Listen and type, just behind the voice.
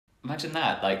Imagine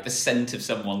that, like the scent of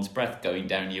someone's breath going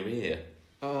down your ear.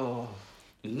 Oh.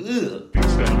 Ugh. Stand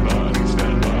by,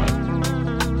 stand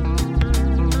by.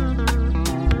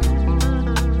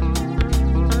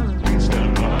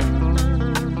 Stand by.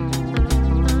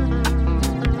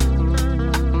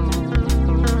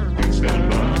 Stand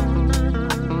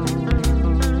by.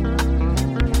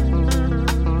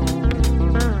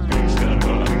 Stand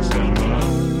by, stand by.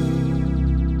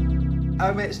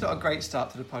 I mean, it's not a great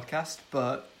start to the podcast,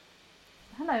 but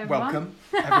Hello, everyone. welcome,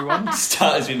 everyone.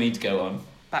 Start as we mean to go on.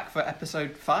 Back for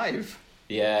episode 5.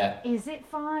 Yeah. Is it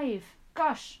 5?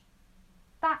 Gosh,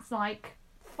 that's like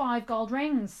 5 gold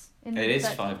rings. It is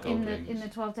 5 gold rings. In the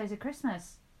 12 Days of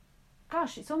Christmas.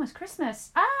 Gosh, it's almost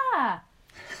Christmas. Ah!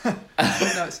 No,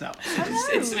 it's not. I know.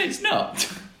 It's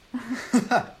not.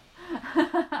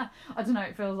 I don't know,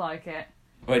 it feels like it.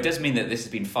 Well, it does mean that this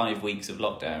has been 5 weeks of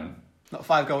lockdown. Not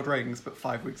 5 gold rings, but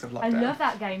 5 weeks of I lockdown. love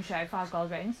that game show, 5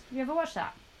 Gold Rings. Have you ever watched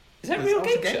that? Is that a There's real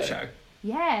also game a show?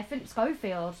 Yeah, Philip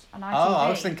Schofield on ITV. Oh, I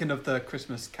was thinking of the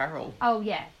Christmas Carol. Oh,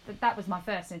 yeah, but that was my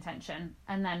first intention.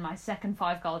 And then my second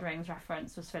 5 Gold Rings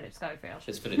reference was Philip Schofield.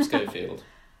 It's Philip Schofield.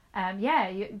 Yeah,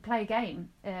 you play a game.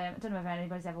 I don't know if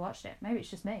anybody's ever watched it. Maybe it's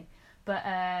just me. But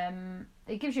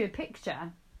it gives you a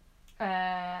picture,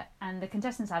 and the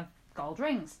contestants have gold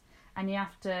rings, and you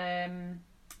have to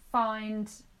find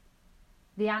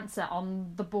the answer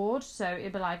on the board. So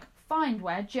it'd be like, find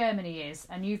where Germany is,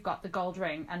 and you've got the gold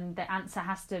ring, and the answer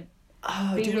has to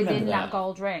Oh, I be do within remember that that.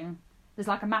 gold ring. There's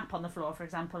like a map on the floor, for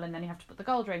example, and then you have to put the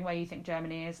gold ring where you think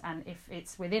Germany is, and if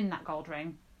it's within that gold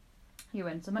ring, you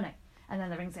win some money. And then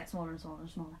the rings get smaller and smaller and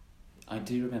smaller. I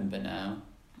do remember now.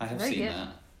 I have Very seen good. that.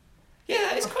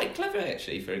 Yeah, it's quite clever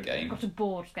actually for a game. Got a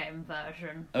board game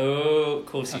version. Oh, of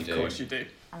course you Of do. course you do.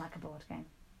 I like a board game.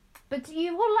 But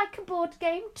you all like a board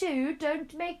game too.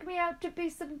 Don't make me out to be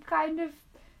some kind of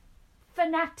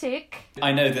fanatic.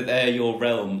 I know that they're your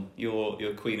realm, your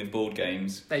queen of board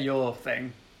games. They're your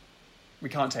thing. We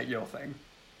can't take your thing.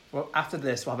 Well, after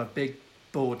this, we'll have a big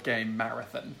board game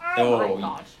marathon. Oh my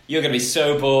god. You're going to be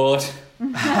so bored.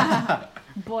 I'm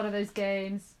bored of those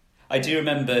games. I do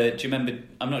remember,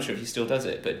 I'm not sure if he still does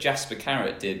it, but Jasper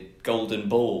Carrot did Golden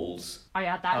Balls. I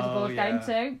had that as a Oh, board yeah. game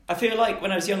too. I feel like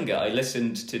when I was younger, I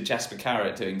listened to Jasper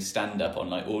Carrot doing stand-up on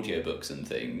like audiobooks and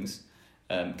things,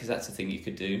 because that's a thing you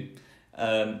could do.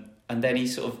 And then he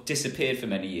sort of disappeared for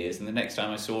many years, and the next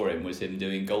time I saw him was him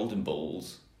doing Golden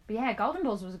Balls. But yeah, Golden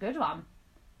Balls was a good one.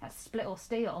 That split or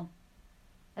steal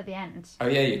at the end. Oh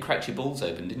yeah, you cracked your balls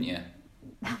open, didn't you?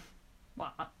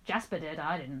 Well, Jasper did,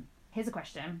 I didn't. Here's a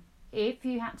question. If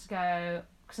you had to go...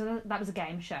 Because that was a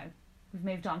game show. We've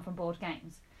moved on from board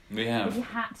games. We If have. you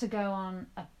had to go on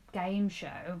a game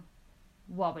show,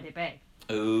 what would it be?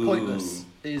 Ooh. Pointless.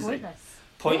 Easy. Pointless.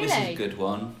 Pointless Really? is a good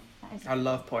one. That is, I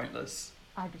love Pointless.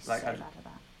 I'd be like, so I'd- bad at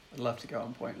that. I'd love to go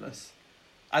on Pointless.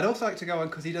 I'd also like to go on,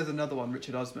 because he does another one,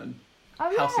 Richard Osman,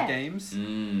 Oh, House yeah. of Games.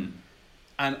 Mm.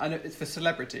 And I know it's for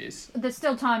celebrities. There's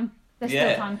still time. There's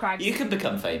still time, Craig. You can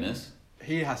become famous.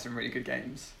 He has some really good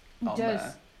games He on does.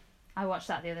 there. I watched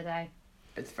that the other day.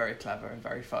 It's very clever and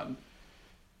very fun.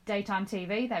 Daytime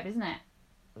TV, though, isn't it?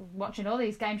 Watching all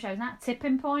these game shows now.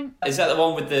 Tipping Point. Is that the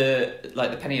one with the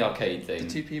like the penny arcade The thing?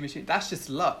 2p machine, that's just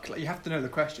luck. Like, you have to know the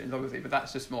questions, obviously, but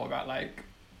that's just more about, like,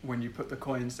 when you put the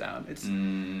coins down. It's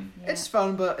Mm. it's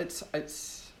fun, but it's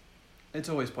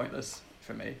always pointless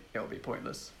for me. It'll be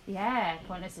pointless. Yeah,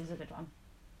 Pointless is a good one.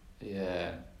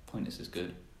 Yeah, Pointless is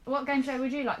good. What game show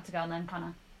would you like to go on then,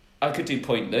 Connor? I could do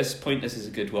Pointless. Pointless is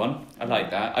a good one. I like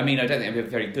that. I mean, I don't think I'd be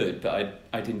very good, but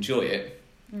I'd enjoy it.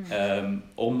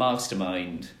 Or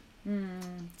Mastermind.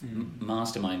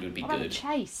 Mastermind would be What about good. The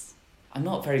Chase? I'm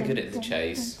not very good at the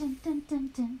chase. Dun, dun, dun,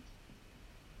 dun,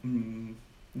 dun.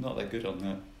 Not that good on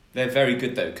that. They're very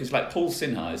good though, because like Paul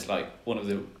Sinha is like one of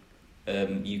the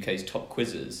UK's top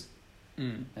quizzers.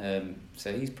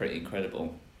 So he's pretty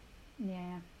incredible.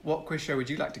 Yeah. What quiz show would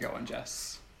you like to go on,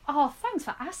 Jess? Oh, thanks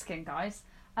for asking, guys.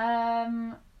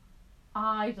 I'd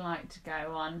like to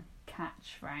go on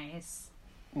Catchphrase.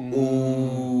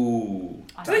 Ooh.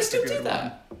 I Do they like still a do good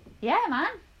that? Yeah, man.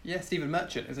 Yeah, Stephen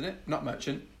Merchant, isn't it? Not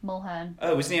Merchant. Mulhern.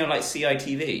 Oh, wasn't he on like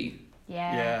CITV?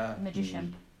 Yeah. Yeah.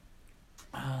 Magician.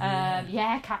 Oh,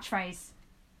 Yeah, Catchphrase.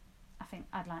 I think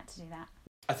I'd like to do that.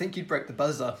 I think you'd break the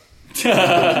buzzer.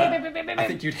 I I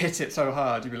think you'd hit it so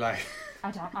hard, you'd be like...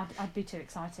 I'd be too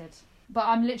excited. But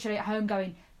I'm literally at home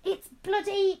going, it's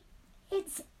bloody,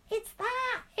 it's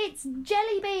that, it's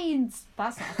jelly beans.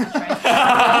 That's not a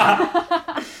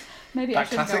catchphrase. Maybe I That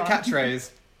should go classic on.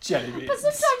 catchphrase, jelly beans. But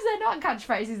sometimes they're not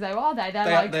catchphrases though, are they? They're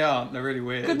like, They aren't, they're really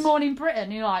weird. Good Morning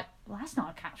Britain. You're like, well, that's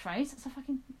not a catchphrase. That's a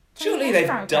fucking Surely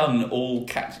they've done all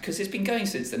because it's been going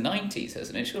since the 90s,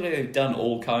 hasn't it? Surely they've done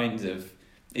all kinds of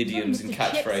idioms and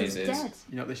catchphrases.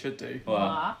 You know what they should do?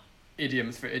 What?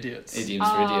 Idioms for idiots. Idioms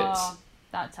for idiots.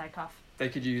 That'd take off. They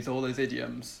could use all those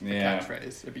idioms for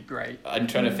catchphrase. It'd be great. I'm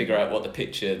trying to figure out what the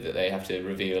picture that they have to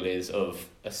reveal is of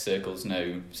a circle's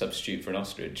no substitute for an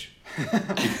ostrich.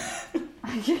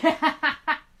 Yeah.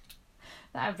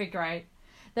 That'd be great.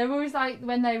 They're always like,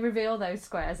 when they reveal those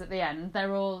squares at the end,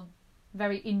 they're all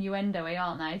very innuendo-y,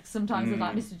 aren't they? Sometimes they're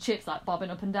like Mr. Chips like bobbing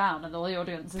up and down, and all the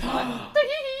audience is like,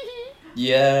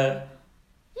 Yeah.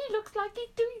 he looks like he's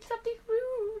doing something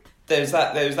rude. There's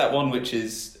that one which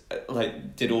is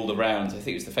like did all the rounds. I think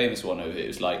it was the famous one of it. It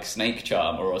was like Snake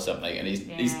Charmer or something, and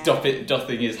he's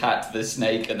doffing his hat to the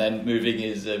snake and then moving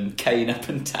his cane up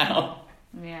and down.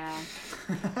 Yeah.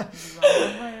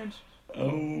 Rude.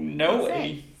 Oh no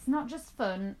way! It's not just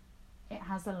fun; it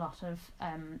has a lot of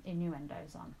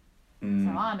innuendos on. Mm.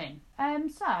 So I'm in.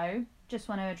 So just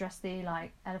want to address the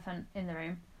elephant in the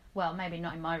room. Well, maybe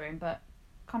not in my room, but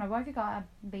Connor, why have you got a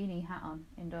beanie hat on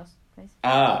indoors, please?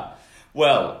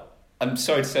 Well, I'm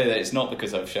sorry to say that it's not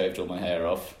because I've shaved all my hair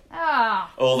off.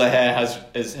 Ah. All the hair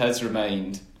has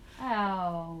remained.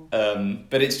 Oh.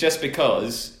 But it's just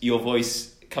because your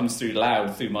voice comes through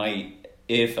loud through my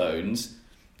earphones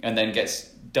and then gets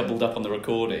doubled up on the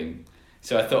recording.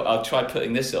 So I thought I'll try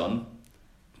putting this on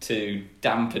to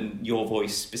dampen your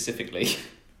voice specifically.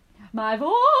 My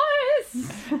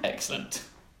voice! Excellent.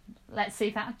 Let's see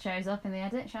if that shows up in the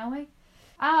edit, shall we?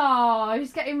 Oh,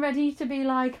 he's getting ready to be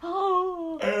like,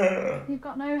 oh, you've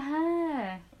got no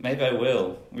hair. Maybe I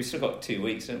will. We've still got 2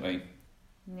 weeks, don't we?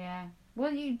 Yeah.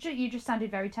 Well, you just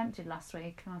sounded very tempted last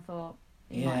week, and I thought...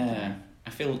 Yeah.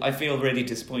 I feel really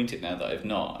disappointed now that I've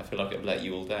not. I feel like I've let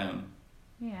you all down.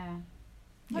 Yeah.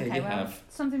 Yeah, Okay, you well, have.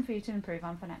 something for you to improve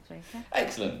on for next week, yeah?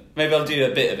 Excellent. Maybe I'll do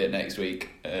a bit of it next week.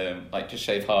 Just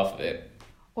shave half of it.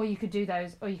 Or you could do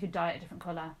those, or you could dye it a different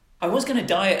colour. I was going to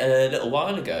dye it a little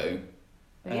while ago.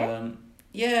 But yeah?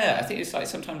 Yeah, I think it's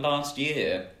sometime last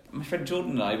year. My friend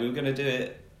Jordan and I, we were going to do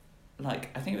it, I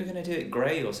think we were going to do it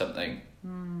grey or something. I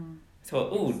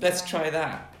thought, let's try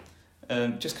that.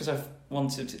 Just because I've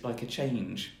wanted, a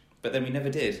change. But then we never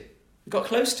did. We got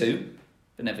close to,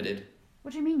 but never did.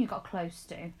 What do you mean you got close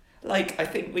to? I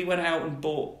think we went out and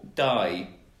bought dye,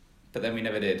 but then we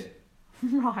never did.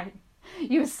 Right.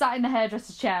 You were sat in the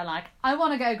hairdresser's chair I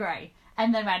want to go grey.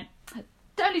 And then went,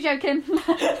 totally joking. Changed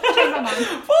my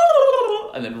mind.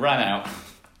 And then ran out.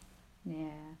 Yeah.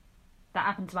 That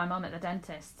happened to my mum at the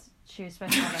dentist. She was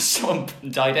supposed to have Someone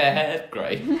dyed her hair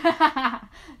grey.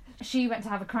 She went to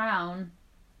have a crown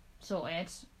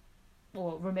sorted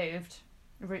or removed,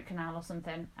 a root canal or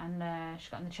something, and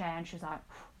she got in the chair and she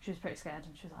was pretty scared,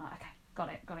 and she was like, okay, got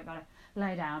it.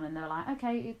 Lay down, and they were like,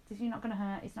 okay, you're not going to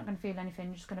hurt, it's not going to feel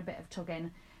anything, just got a bit of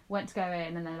tugging. Went to go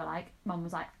in, and they were like, Mum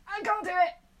was like, I can't do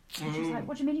it. And she was like,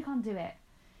 what do you mean you can't do it?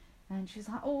 And she was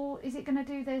like, oh, is it going to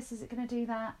do this? Is it going to do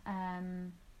that?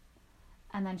 And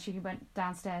then she went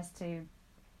downstairs to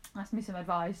ask me some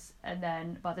advice, and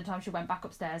then by the time she went back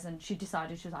upstairs and she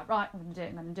decided, she was like, right, I'm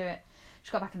going to do it.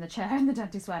 She got back in the chair, and the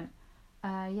dentist went,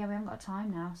 yeah, we haven't got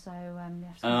time now, so you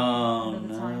have to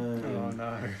another time. Oh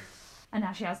no. And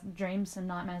now she has dreams and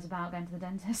nightmares about going to the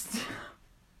dentist.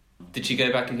 Did she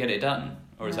go back and get it done?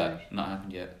 Or has No. that not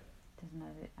happened yet? Doesn't know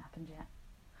that it happened yet.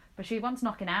 But she wants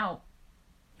knocking out.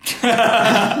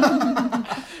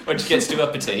 When she gets too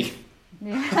uppity.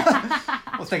 Yeah.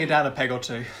 Or take it down a peg or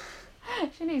two.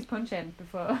 She needs punching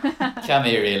before. Come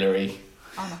here, Hillary.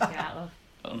 I'll knock you out, love.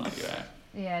 I'll knock you out.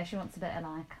 Yeah, she wants a bit of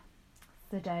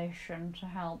sedation to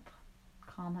help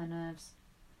calm her nerves.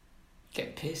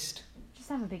 Get pissed. Just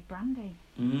have a big brandy.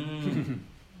 Mm.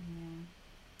 Yeah.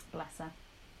 Bless her.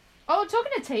 Oh,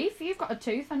 talking of teeth, you've got a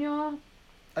tooth on your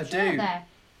I shirt do. there. Have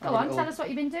Go a on, little- tell us what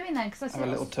you've been doing then, because I Have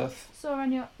a little tooth. saw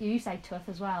on your... You say tooth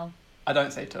as well. I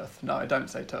don't say tooth. No, I don't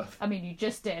say tooth. I mean, you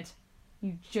just did.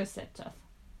 You just said tooth.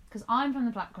 Because I'm from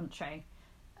the Black Country.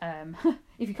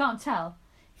 If you can't tell,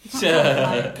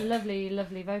 my lovely,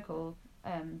 lovely vocal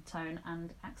tone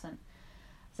and accent.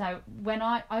 So when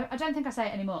I don't think I say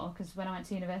it anymore, because when I went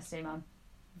to university, my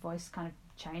voice kind of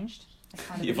changed. I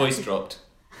kind of Your voice dropped.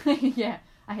 Yeah,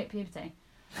 I hit puberty.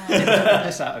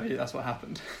 Piss out of you, that's what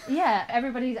happened. Yeah,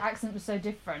 everybody's accent was so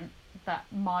different that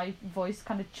my voice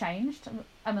kind of changed.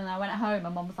 And then I went home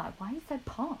and Mum was like, why are you so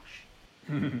posh?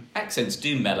 Accents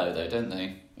do mellow though, don't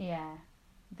they? Yeah,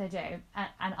 they do.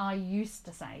 And I used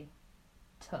to say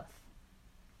tooth,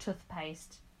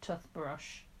 toothpaste,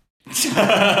 toothbrush.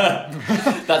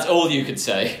 That's all you could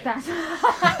say. That's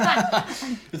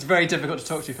It's very difficult to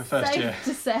talk to you for first year. safe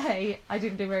to say I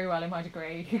didn't do very well in my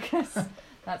degree because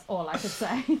That's all I could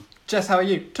say. Jess, how are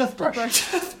you? Toothbrush.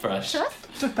 Toothbrush.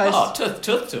 Toothpaste. Oh,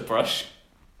 toothbrush.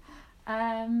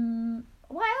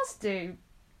 What else do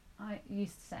I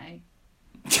used to say?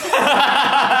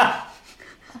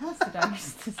 What else did I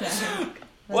used to say?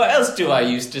 What else do I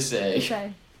used to say?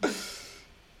 So,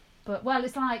 but well,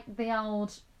 it's like the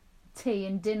old tea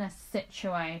and dinner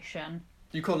situation.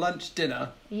 You call lunch dinner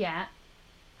Yeah.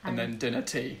 and then dinner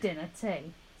tea. dinner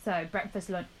tea. So breakfast,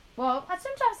 lunch. Well, I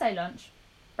sometimes say lunch,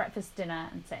 breakfast, dinner,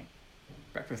 and tea.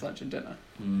 Breakfast, lunch and dinner.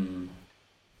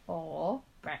 Or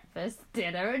breakfast,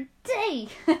 dinner, and tea.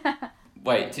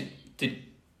 Wait, did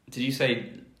you say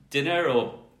dinner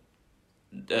or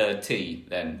tea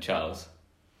then, Charles?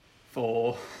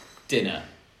 For... Dinner.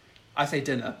 I say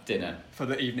dinner Dinner. for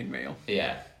the evening meal.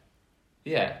 Yeah.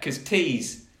 Yeah, because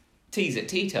tea's at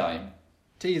tea time.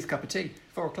 Tea is a cup of tea.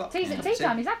 4 o'clock. Tea's at tea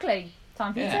time, exactly.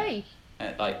 Time for your Yeah. tea.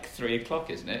 At like 3 o'clock,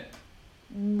 isn't it?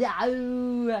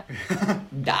 No.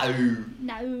 No.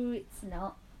 No, it's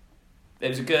not. There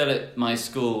was a girl at my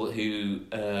school who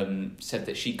said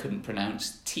that she couldn't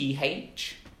pronounce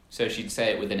TH, so she'd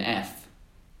say it with an F.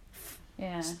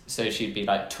 Yeah. So she'd be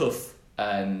like tough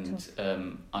and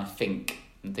I think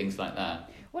and things like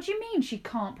that. What do you mean she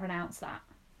can't pronounce that?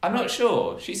 I'm not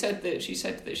sure. She said that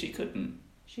she couldn't.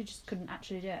 She just couldn't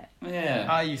actually do it. Yeah.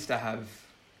 I used to have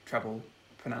trouble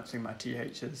pronouncing my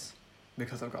THs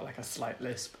because I've got like a slight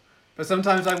lisp. But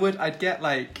sometimes I'd get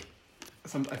like,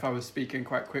 if I was speaking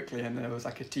quite quickly and there was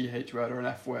like a TH word or an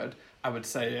F word, I would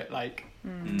say it like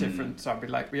different. So I'd be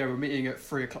like, yeah, we're meeting at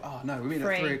 3 o'clock. Oh no, we're meeting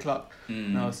at 3 o'clock.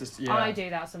 No, it's just, yeah. I do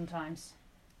that sometimes.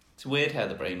 It's weird how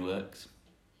the brain works.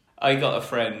 I got a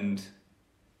friend.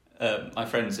 My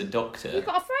friend's a doctor. You've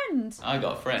got a friend. I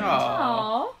got a friend.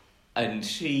 Aww. And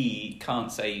she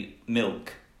can't say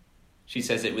milk. She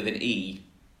says it with an E.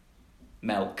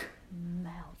 Milk.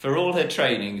 Milk. For all her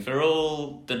training, for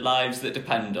all the lives that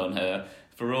depend on her,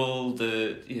 for all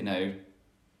the,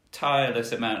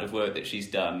 tireless amount of work that she's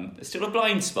done, there's still a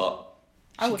blind spot.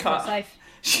 I would feel safe.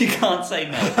 She can't say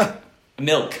milk.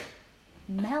 Milk.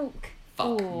 Milk.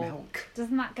 Fuck. Ooh. Milk.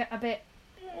 Doesn't that get a bit...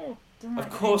 Doesn't that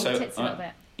Of course get I- your tits a little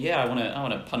bit? Yeah, I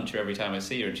want to punch her every time I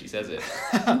see her and she says it.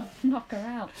 Knock her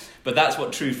out. But that's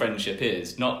what true friendship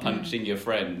is, not punching your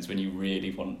friends when you really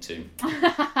want to.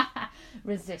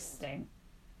 Resisting.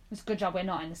 It's a good job we're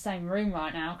not in the same room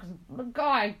right now, because,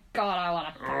 God, I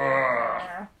want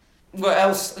to... What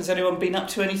else? Has anyone been up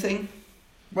to anything?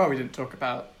 Well, we didn't talk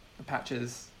about the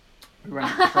patches. We went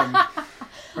from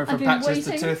I've been patches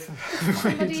to waiting tooth.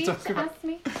 Waiting Somebody to talk to about ask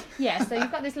me. Yeah, so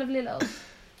you've got this lovely little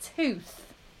tooth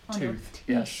on Tooth,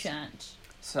 your yes. t-shirt.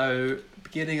 So,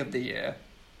 beginning of the year,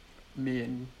 me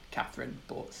and Catherine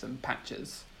bought some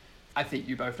patches. I think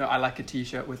you both know I like a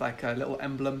t-shirt with like a little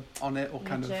emblem on it or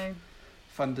kind of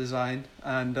fun design.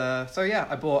 And so yeah,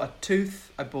 I bought a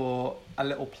tooth, I bought a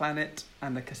little planet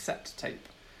and a cassette tape.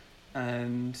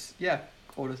 And yeah,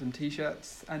 ordered some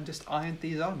t-shirts and just ironed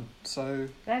these on. So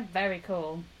They're very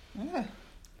cool. yeah.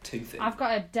 Toothing. I've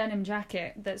got a denim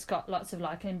jacket that's got lots of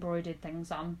like embroidered things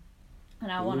on,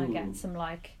 and I want to Ooh. get some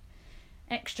like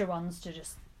extra ones to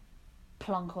just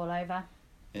plonk all over.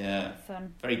 Yeah.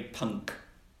 Fun. Very punk.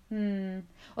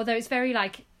 Although it's very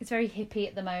hippie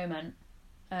at the moment.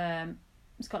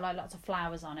 It's got like lots of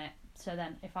flowers on it. So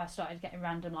then if I started getting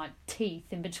random like teeth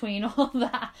in between all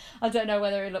that, I don't know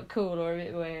whether it looked cool or a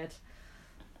bit weird.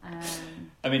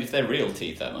 I mean, if they're real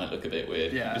teeth, that might look a bit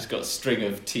weird. Yeah. You've just got a string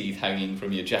of teeth hanging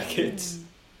from your jackets.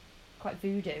 Quite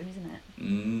voodoo, isn't it?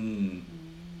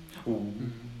 Ooh.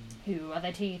 Who are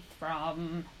the teeth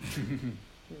from?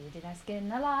 Who did I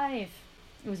skin alive?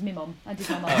 It was me mum. I did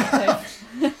my mum.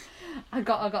 So I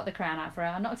got the crown out for her.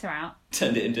 I knocked her out.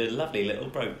 Turned it into a lovely little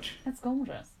brooch. That's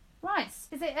gorgeous. Right,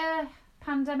 is it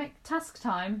pandemic task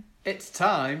time? It's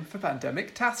time for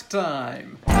pandemic task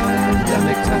time.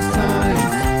 Pandemic task time.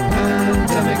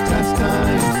 Pandemic task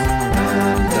time.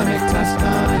 Pandemic task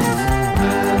time.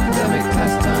 Pandemic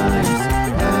task time.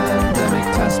 Pandemic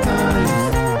task time.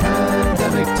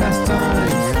 Pandemic task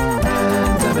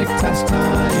time. Pandemic task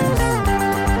time.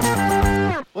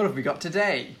 What have we got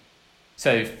today?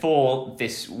 So for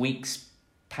this week's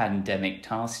pandemic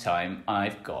task time,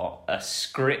 I've got a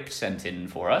script sent in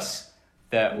for us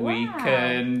that we Wow.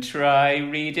 can try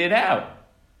reading out.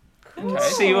 Cool. And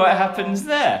see what happens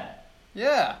there.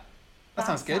 Yeah, that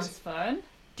sounds good. Sounds fun.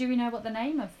 Do we know what the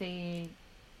name of the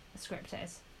script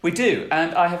is? We do,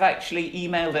 and I have actually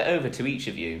emailed it over to each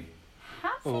of you.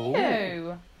 Have Ooh.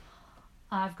 you?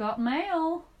 I've got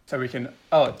mail. So we can.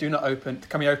 Oh, do not open.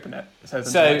 Can we open it? It says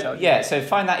So, until I tell you. yeah, so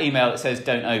find that email that says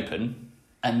don't open,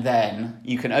 and then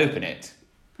you can open it.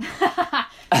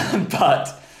 But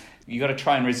You got to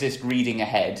try and resist reading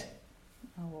ahead.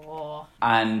 Oh.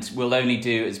 And we'll only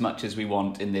do as much as we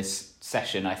want in this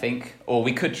session, I think. Or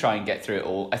we could try and get through it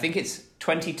all. I think it's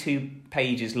 22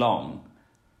 pages long.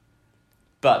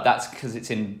 But that's because it's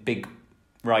in big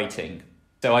writing.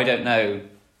 So I don't know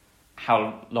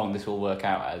how long this will work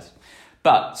out as.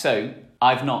 But, so,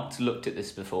 I've not looked at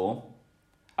this before.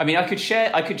 I mean, I could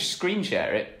screen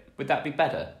share it. Would that be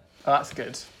better? Oh, that's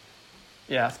good.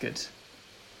 Yeah, that's good.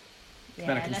 Yeah,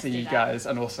 Then I can let's see do you that. guys,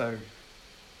 and also...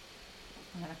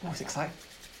 I'm gonna Oh, it's put exciting.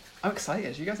 I'm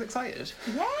excited. You guys excited?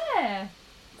 that. Yeah.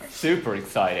 Super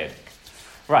excited.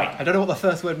 Right. I don't know what the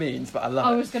first word means, but I love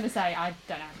I it. was going to say, I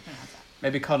don't know how to pronounce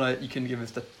Maybe, Connor, you can give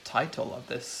us the title of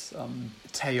this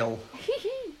tale. that.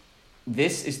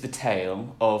 This is the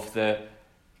tale of the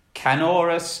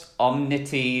Canorus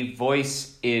Omnity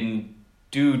Voice in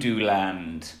Doodoo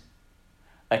Land.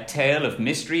 A tale of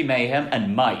mystery, mayhem,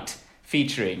 and might,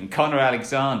 featuring Connor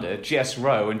Alexander, Jess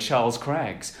Rowe, and Charles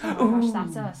Craggs. Oh my gosh,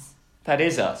 that's us. That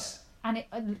is us. And it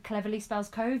cleverly spells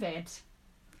COVID.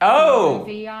 Oh!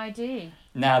 COVID.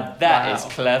 Now that is Wow.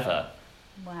 clever.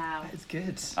 Wow. It's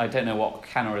good. I don't know what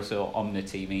Canorus or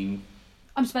Omnity mean.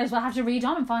 I'm supposed we'll have to read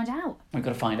on and find out. We've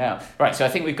got to find out. Right, so I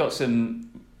think we've got some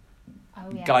Oh,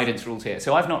 yes. guidance rules here.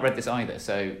 So I've not read this either,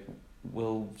 so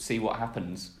we'll see what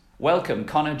happens. Welcome,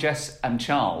 Connor, Jess, and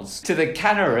Charles, to the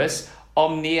Canorus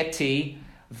Omniety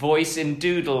Voice in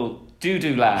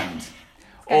Doodoo Land,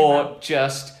 or well.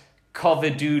 just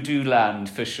Covidoodoo Land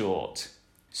for short.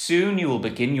 Soon you will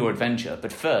begin your adventure,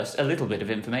 but first a little bit of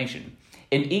information.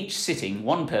 In each sitting,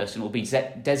 one person will be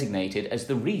designated as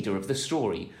the reader of the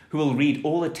story, who will read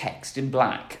all the text in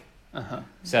black. Uh-huh.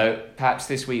 So perhaps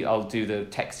this week I'll do the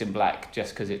text in black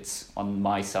just because it's on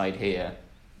my side here.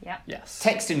 Yep. Yes.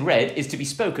 Text in red is to be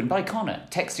spoken by Connor.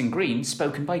 Text in green,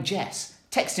 spoken by Jess.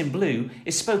 Text in blue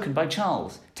is spoken by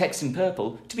Charles. Text in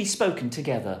purple, to be spoken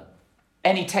together.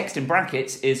 Any text in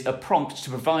brackets is a prompt to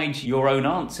provide your own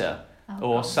answer. Oh,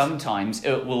 or God. sometimes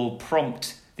it will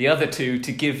prompt the other two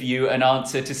to give you an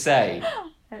answer to say.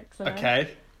 Excellent. Okay.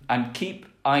 And keep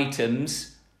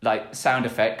items like sound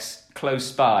effects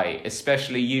close by,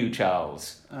 especially you,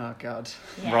 Charles. Oh, God.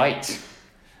 Yeah. Right.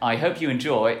 I hope you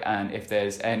enjoy, and if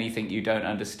there's anything you don't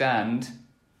understand,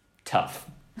 tough.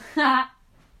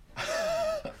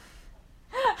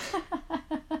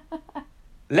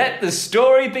 Let the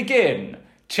story begin.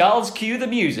 Charles, cue the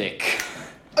music.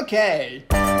 Okay.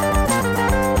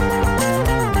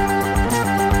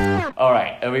 All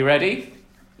right, are we ready?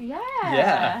 Yeah.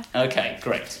 Yeah. Okay,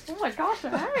 great. Oh my gosh,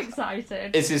 I'm very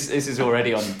excited. This is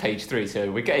already on page 3, so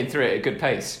we're getting through it at a good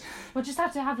pace. We'll just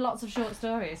have to have lots of short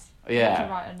stories. Yeah. To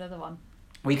write another one.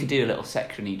 We could do a little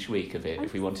section each week of it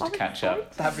if we wanted to catch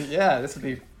up. That'd be, yeah, this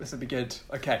would be good.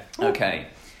 Okay. Okay.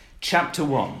 Chapter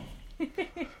 1.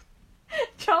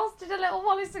 Charles did a little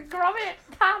Wallace and Gromit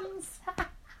pants.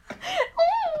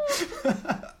 Ooh.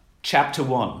 Chapter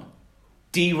 1.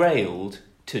 Derailed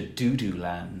to Doodoo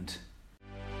Land.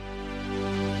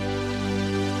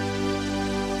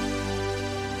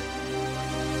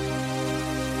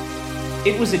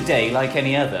 It was a day like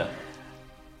any other.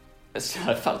 I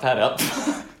fucked that up.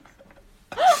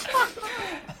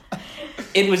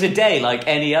 It was a day like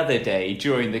any other day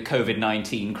during the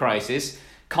COVID-19 crisis.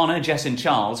 Connor, Jess and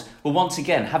Charles were once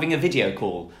again having a video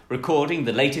call, recording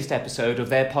the latest episode of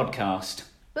their podcast.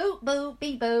 Boop boop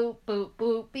beep boop boop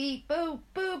boop beep boop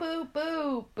boop boop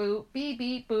boop boop beep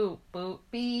beep boop boop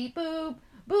beep boop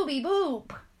booby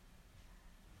boop.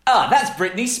 Ah, that's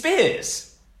Britney Spears.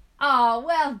 Oh,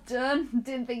 well done.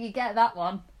 Didn't think you'd get that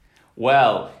one.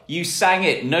 Well, you sang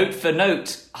it note for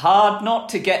note. Hard not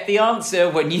to get the answer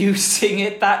when you sing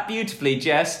it that beautifully,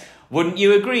 Jess. Wouldn't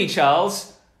you agree,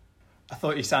 Charles? I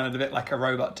thought you sounded a bit like a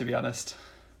robot, to be honest.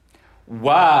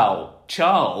 Wow,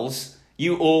 Charles,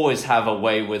 you always have a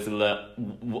way with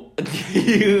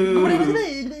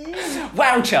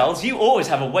Wow, Charles, you always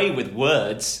have a way with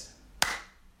words.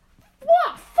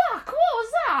 What? Fuck, what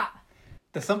was that?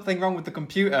 There's something wrong with the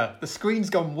computer. The screen's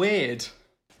gone weird.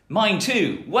 Mine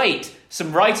too. Wait,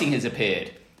 some writing has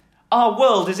appeared. Our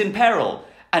world is in peril,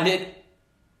 and it...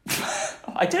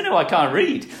 I don't know, I can't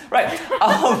read. Right,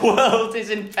 our world is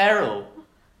in peril.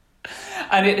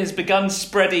 And it has begun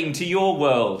spreading to your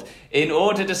world. In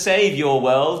order to save your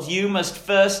world, you must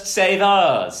first save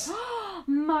ours.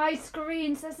 My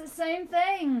screen says the same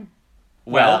thing.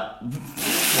 Well,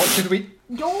 What should we...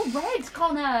 You're red,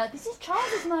 Connor. This is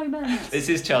Charles's moment. this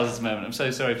is Charles's moment. I'm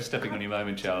so sorry for stepping on your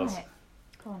moment, Charles. Right.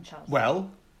 Go on, Charles.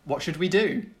 Well, what should we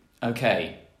do?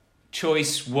 Okay,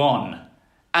 choice 1.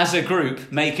 As a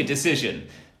group, make a decision.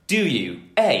 Do you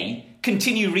A.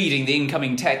 continue reading the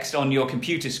incoming text on your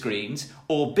computer screens,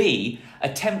 or B,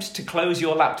 attempt to close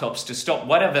your laptops to stop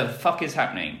whatever the fuck is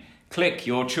happening. Click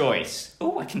your choice.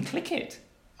 Oh, I can click it.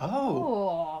 Oh.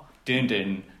 Oh. Dun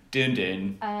dun, dun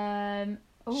dun.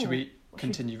 Should we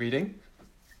continue reading?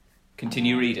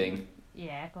 Continue reading.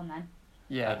 Yeah, go on then.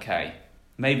 Yeah. Okay.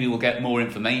 Maybe we'll get more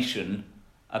information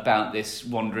about this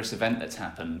wondrous event that's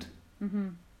happened. Mm-hmm.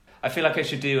 I feel like I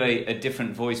should do a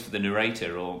different voice for the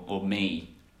narrator or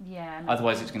me. Yeah.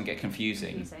 Otherwise it's going to get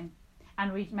confusing.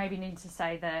 And we maybe need to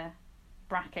say the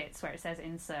brackets where it says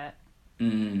insert.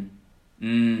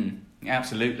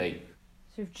 Absolutely.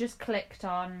 So we've just clicked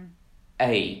on...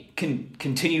 A,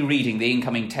 continue reading the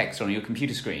incoming text on your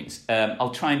computer screens. I'll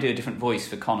try and do a different voice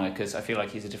for Connor because I feel like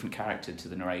he's a different character to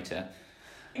the narrator.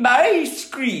 My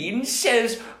screen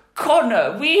says,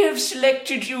 Connor, we have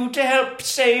selected you to help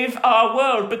save our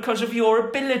world because of your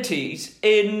abilities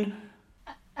in...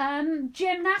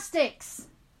 gymnastics.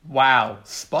 Wow,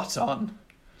 spot on.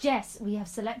 Jess, we have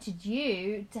selected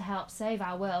you to help save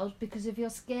our world because of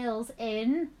your skills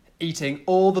in... Eating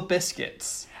all the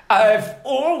biscuits. I've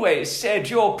always said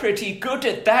you're pretty good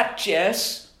at that,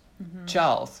 Jess. Mm-hmm.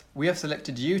 Charles, we have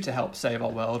selected you to help save our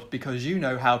world because you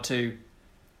know how to...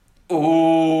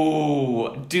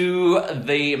 Ooh, do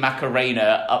the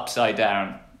Macarena upside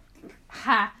down.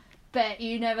 Ha! Bet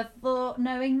you never thought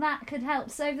knowing that could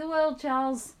help save the world,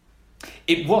 Charles.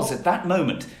 It was at that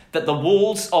moment that the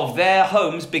walls of their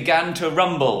homes began to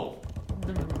rumble.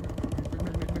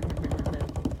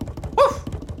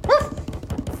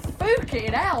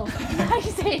 Fucking hell!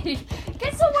 Amazing!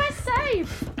 Get somewhere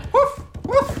safe! Woof,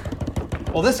 woof.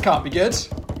 Well, this can't be good.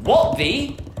 What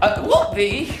the?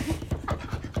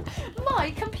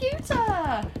 My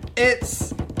computer!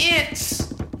 It's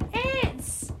It's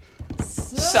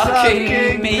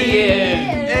Sucking me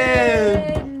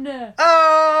in.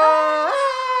 Ah!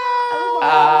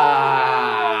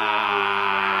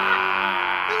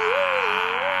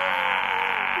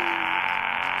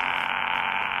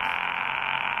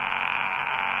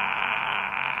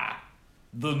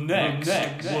 The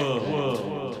next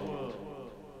world.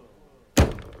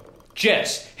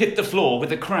 Jess hit the floor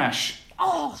with a crash.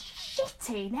 Oh,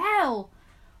 shitty hell!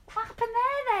 What happened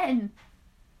there then?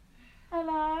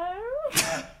 Hello?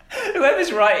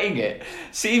 Whoever's writing it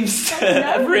seems to They know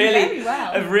have me very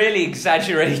well. really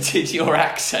exaggerated your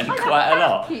accent quite a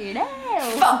lot. Fucking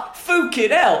hell!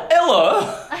 Fucking hell,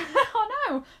 hello. Oh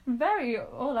no, very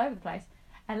all over the place.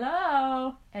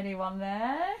 Hello? Anyone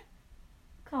there?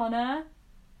 Connor?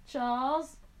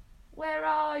 Charles? Where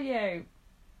are you?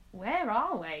 Where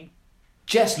are we?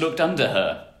 Jess looked under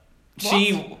her.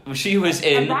 She was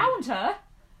in. Around her?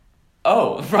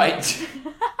 Oh, right.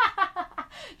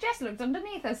 Jess looked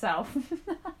underneath herself.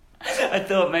 I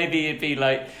thought maybe it'd be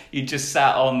like you just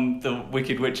sat on the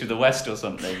Wicked Witch of the West or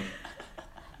something.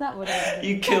 That would have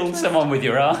You killed someone with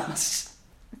your ass.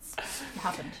 It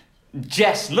happened.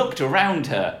 Jess looked around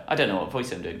her. I don't know what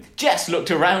voice I'm doing. Jess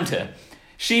looked around her.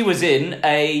 She was in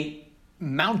a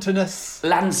mountainous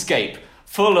landscape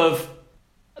full of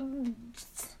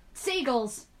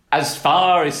Seagulls. as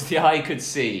far as the eye could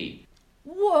see.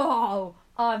 Whoa!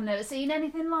 I've never seen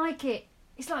anything like it.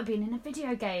 It's like being in a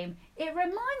video game. It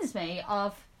reminds me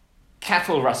of...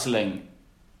 Cattle rustling.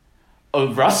 A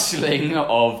rustling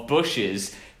of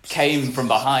bushes came from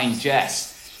behind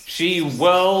Jess. She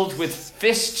whirled with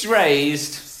fists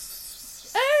raised.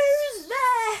 Who's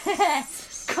there?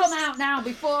 Come out now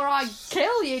before I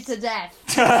kill you to death.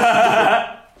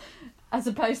 As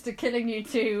opposed to killing you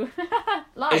to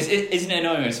life. Isn't it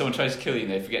annoying when someone tries to kill you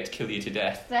and they forget to kill you to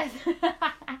death?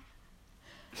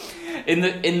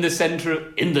 In the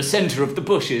centre of the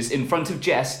bushes, in front of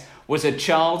Jess, was a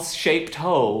Charles-shaped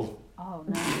hole. Oh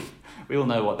no. We all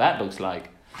know what that looks like.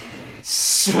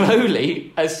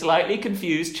 Slowly, a slightly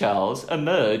confused Charles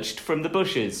emerged from the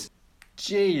bushes.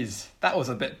 Jeez, that was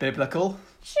a bit biblical.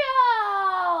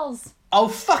 Charles! Oh,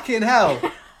 fucking hell!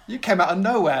 You came out of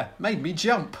nowhere, made me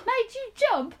jump. Made you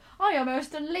jump? I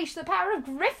almost unleashed the power of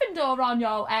Gryffindor on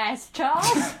your ass,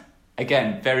 Charles.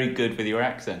 Again, very good with your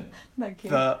accent. Thank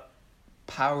you. The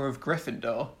power of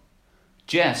Gryffindor.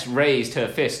 Jess raised her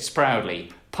fists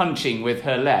proudly, punching with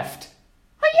her left,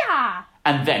 Hoo-yah!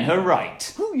 and then her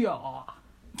right. Hoo-yah!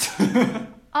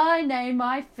 I name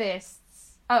my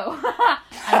fists. Oh.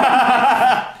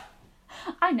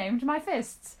 I named my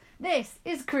fists. This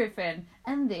is Griffin,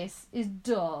 and this is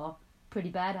Dor.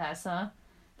 Pretty badass, huh?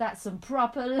 That's some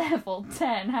proper level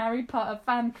 10 Harry Potter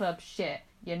fan club shit,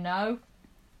 you know?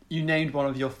 You named one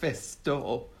of your fists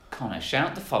Door. Connor,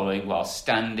 shout the following while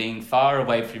standing far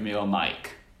away from your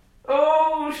mic.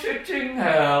 Oh, shitting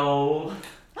hell.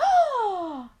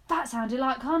 That sounded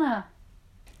like Connor.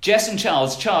 Jess and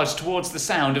Charles charged towards the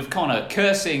sound of Connor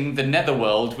cursing the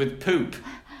netherworld with poop.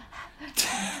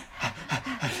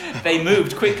 They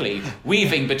moved quickly,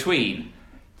 weaving between.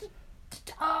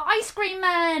 Oh, ice cream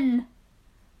man!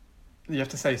 You have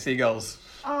to say seagulls.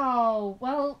 Oh,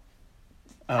 well...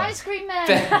 Oh. Ice cream man!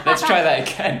 Let's try that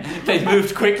again. They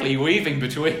moved quickly, weaving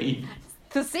between.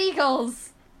 The seagulls!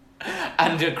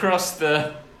 And across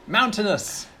the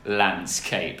Mountainous.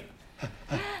 landscape.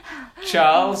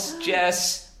 Charles,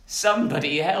 Jess,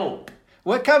 somebody help.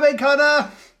 We're coming,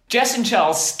 Connor! Jess and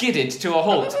Charles skidded to a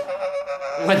halt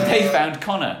when they found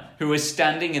Connor, who was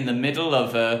standing in the middle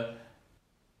of a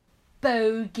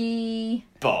Bogey.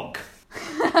 bog.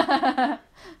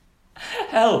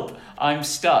 Help, I'm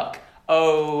stuck.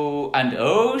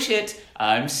 Oh shit,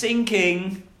 I'm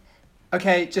sinking.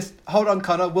 Okay, just hold on,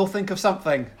 Connor. We'll think of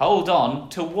something. Hold on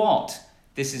to what?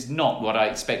 This is not what I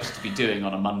expected to be doing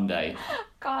on a Monday.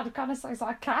 God, kind of so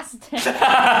sarcastic.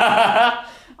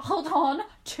 Hold on,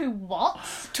 to what?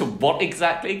 To what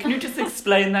exactly? Can you just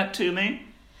explain that to me?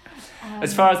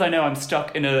 As far as I know, I'm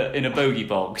stuck in a bogey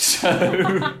bog, so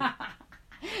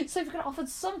So if you could offer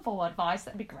some forward advice,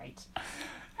 that'd be great.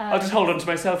 I'll just hold on to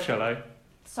myself, shall I?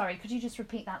 Sorry, could you just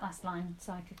repeat that last line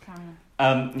so I could carry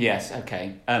on? Yes,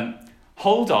 okay.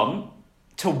 Hold on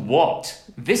to what?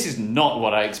 This is not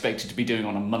what I expected to be doing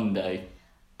on a Monday.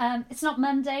 It's not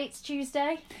Monday, it's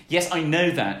Tuesday. Yes, I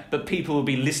know that, but people will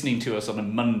be listening to us on a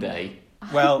Monday.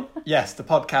 Well, yes, the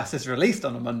podcast is released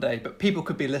on a Monday, but people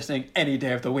could be listening any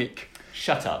day of the week.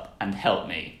 Shut up and help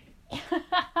me.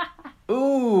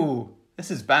 Ooh,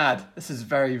 this is bad. This is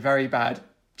very, very bad.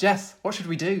 Jess, what should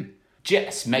we do?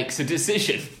 Jess makes a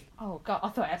decision. Oh God, I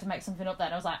thought I had to make something up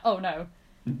then. I was like, oh no.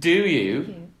 Do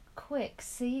you? Quick,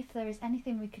 see if there is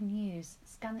anything we can use.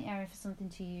 Scan the area for something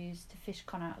to use to fish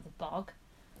Connor out of the bog.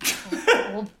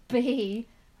 Or B,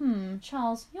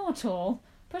 Charles, you're tall.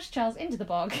 Push Charles into the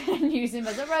bog and use him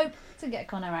as a rope to get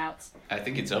Connor out. I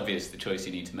think it's obvious the choice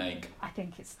you need to make. I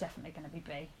think it's definitely going to be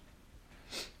B.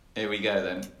 Here we go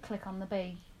then. Click on the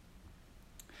B.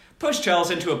 Push Charles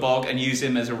into a bog and use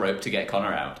him as a rope to get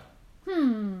Connor out.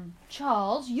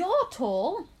 Charles, you're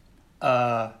tall.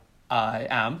 I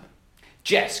am.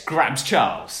 Jess grabs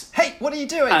Charles Hey, what are you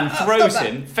doing? and Stop throws that.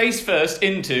 him face first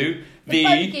into the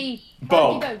bogey.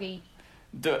 bog. Bogey.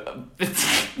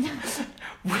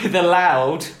 With a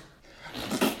loud...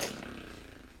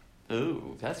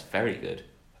 Ooh, that's very good.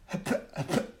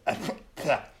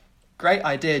 Great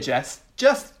idea, Jess.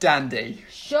 Just dandy.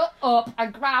 Shut up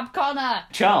and grab Connor.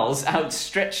 Charles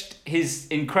outstretched his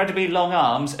incredibly long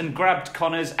arms and grabbed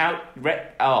Connor's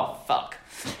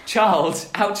Charles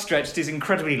outstretched his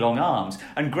incredibly long arms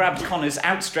and grabbed Connor's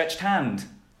outstretched hand.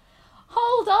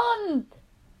 Hold on.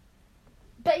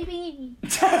 Baby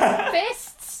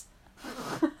fists.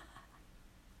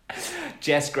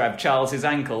 Jess grabbed Charles's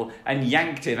ankle and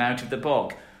yanked him out of the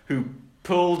bog, who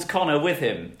pulled Connor with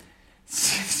him.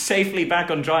 Safely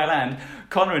back on dry land,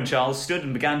 Connor and Charles stood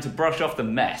and began to brush off the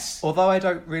mess. Although I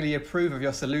don't really approve of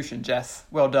your solution, Jess.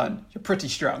 Well done. You're pretty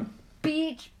strong.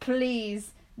 Beach,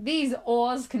 please. These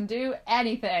oars can do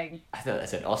anything. I thought I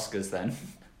said Oscars then.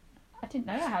 I didn't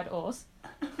know I had oars.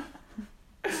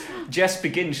 Jess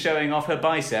begins showing off her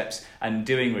biceps and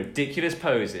doing ridiculous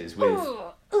poses with...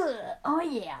 Oh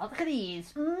yeah, look at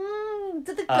these. To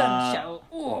the gun show.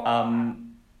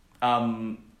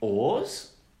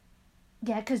 Oars?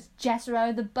 Yeah, because Jess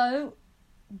rowed the boat.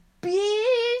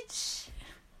 Bitch!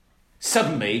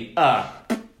 Suddenly, thunder...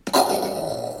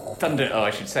 Oh, I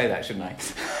should say that, shouldn't I?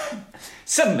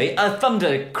 Suddenly, a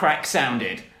thunder crack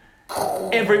sounded.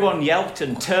 Everyone yelped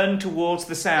and turned towards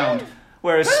the sound,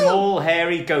 where a small,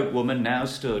 hairy goat woman now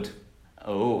stood.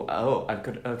 Oh, I've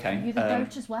got... Okay. You're the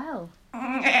goat as well.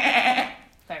 Very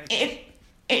good.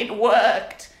 It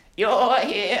worked. You're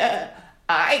here.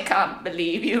 I can't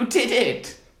believe you did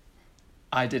it.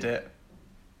 I did it.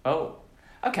 Oh,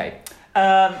 okay.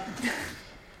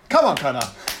 Come on, Connor.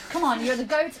 Come on, you're the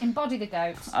goat, embody the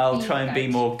goat. I'll Be try the and be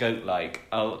goat. more goat-like.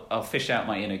 I'll fish out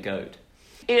my inner goat.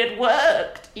 It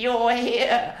worked. You're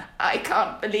here. I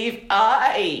can't believe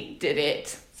I did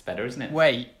it. It's better, isn't it?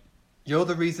 Wait, you're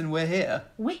the reason we're here?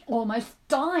 We almost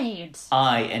died.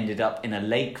 I ended up in a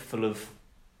lake full of...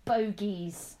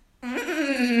 Bogies.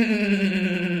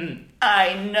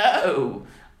 I know.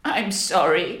 I'm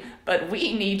sorry, but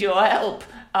we need your help.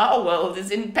 Our world is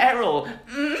in peril.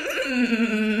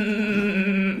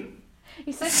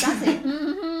 He's so sassy.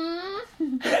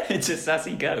 It's a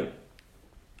sassy goat.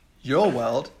 Your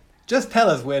world? Just tell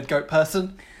us, weird goat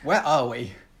person. Where are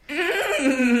we?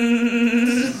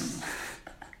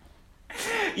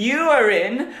 You are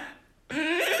in...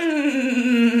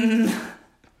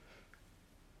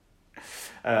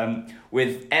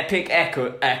 with epic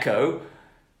echo.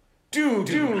 Do.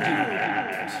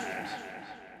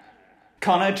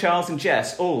 Connor, Charles, and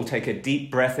Jess all take a deep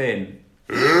breath in.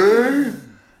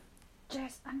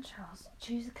 Jess and Charles,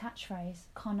 choose a catchphrase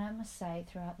Connor must say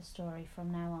throughout the story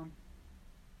from now on.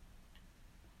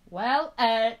 Well,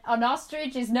 an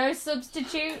ostrich is no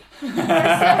substitute for a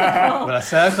circle. Well, a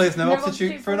circle is no No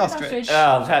substitute for an ostrich.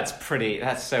 Oh,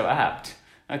 that's so apt.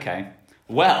 Okay.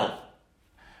 Well,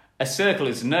 a circle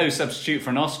is no substitute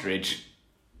for an ostrich.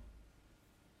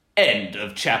 End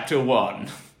of chapter 1.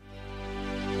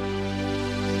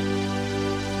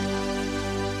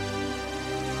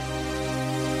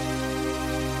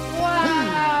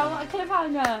 Wow, a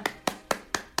cliffhanger.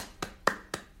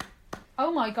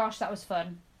 Oh my gosh, that was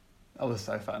fun. That was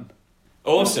so fun.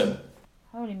 Awesome.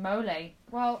 Holy moly.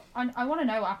 Well, I want to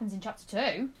know what happens in chapter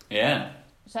 2. Yeah.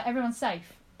 So everyone's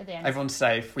safe at the end. Everyone's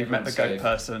safe. We've met the Everyone's goat safe.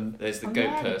 person. There's the Oh, goat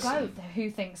yeah, person. the goat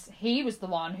who thinks he was the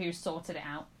one who sorted it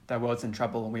out. Their world's in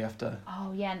trouble and we have to...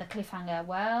 Oh yeah, and the cliffhanger.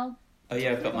 Well, Oh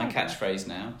yeah, I've got my catchphrase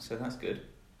now, so that's good.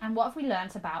 and what have we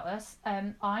learnt about us?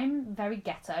 I'm very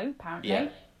ghetto, apparently. Yeah.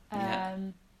 Yeah.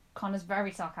 Connor's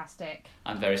very sarcastic.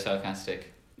 I'm very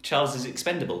sarcastic. Charles is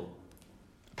expendable.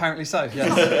 Apparently so, Got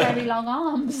yes. very long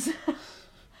arms.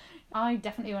 I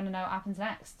definitely want to know what happens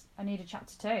next. I need a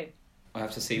chapter 2. I'll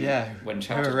have to see Yeah, when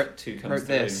whoever chapter wrote- 2 comes Wrote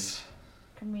through. this.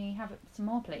 Can we have some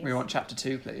more, please? We want chapter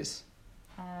 2, please,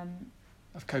 Um,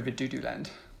 of COVID Doo-Doo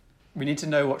Land. We need to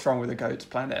know what's wrong with the goat's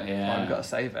planet. Yeah. Why we've got to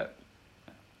save it.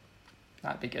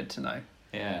 That'd be good to know.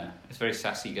 Yeah, it's a very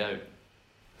sassy goat.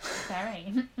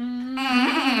 very.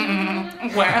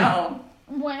 Well.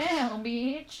 Well,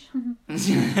 bitch.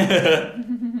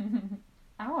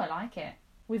 Oh, I like it.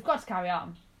 We've got to carry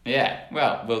on. Yeah,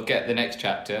 well, we'll get the next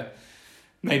chapter.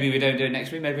 Maybe we don't do it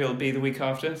next week, maybe it'll be the week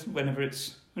after, whenever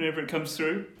it comes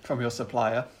through. From your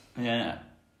supplier. Yeah.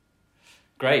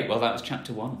 Great, well that was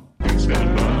chapter 1.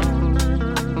 Stand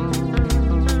by.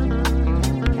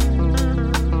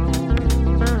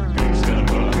 Stand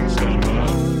by. Stand by.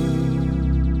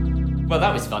 Well,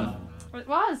 that was fun. It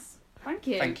was. Thank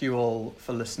you. Thank you all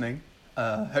for listening.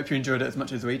 Hope you enjoyed it as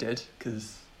much as we did,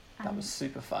 because that was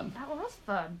super fun. That was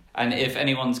fun. And if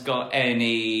anyone's got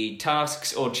any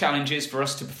tasks or challenges for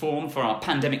us to perform for our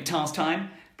pandemic task time,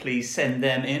 please send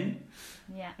them in.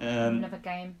 Yeah. Um, Another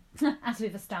game, as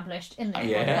we've established in this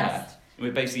Yeah. podcast.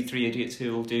 We're basically 3 idiots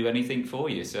who will do anything for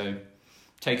you, so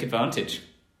take advantage.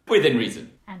 Within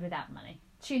reason. And without money.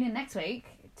 Tune in next week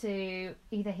to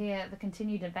either hear the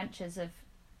continued adventures of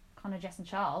Connor, Jess and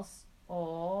Charles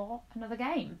or another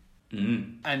game.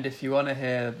 And if you want to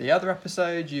hear the other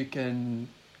episode, you can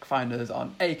find us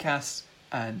on Acast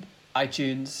and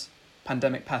iTunes,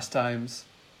 Pandemic Pastimes.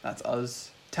 That's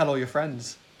us. Tell all your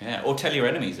friends. Yeah, or tell your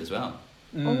enemies as well.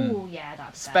 Oh, yeah,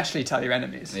 that's Especially tell your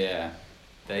enemies. Yeah,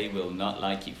 they will not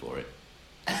like you for it.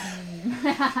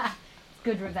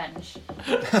 good revenge.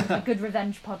 A good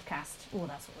revenge podcast. Oh,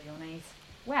 that's what we all need.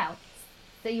 Well,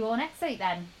 see you all next week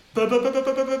then. Bye.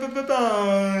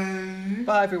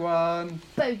 Bye, everyone.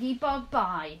 Bogey Bog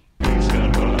bye.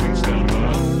 Stand by. Stand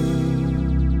by.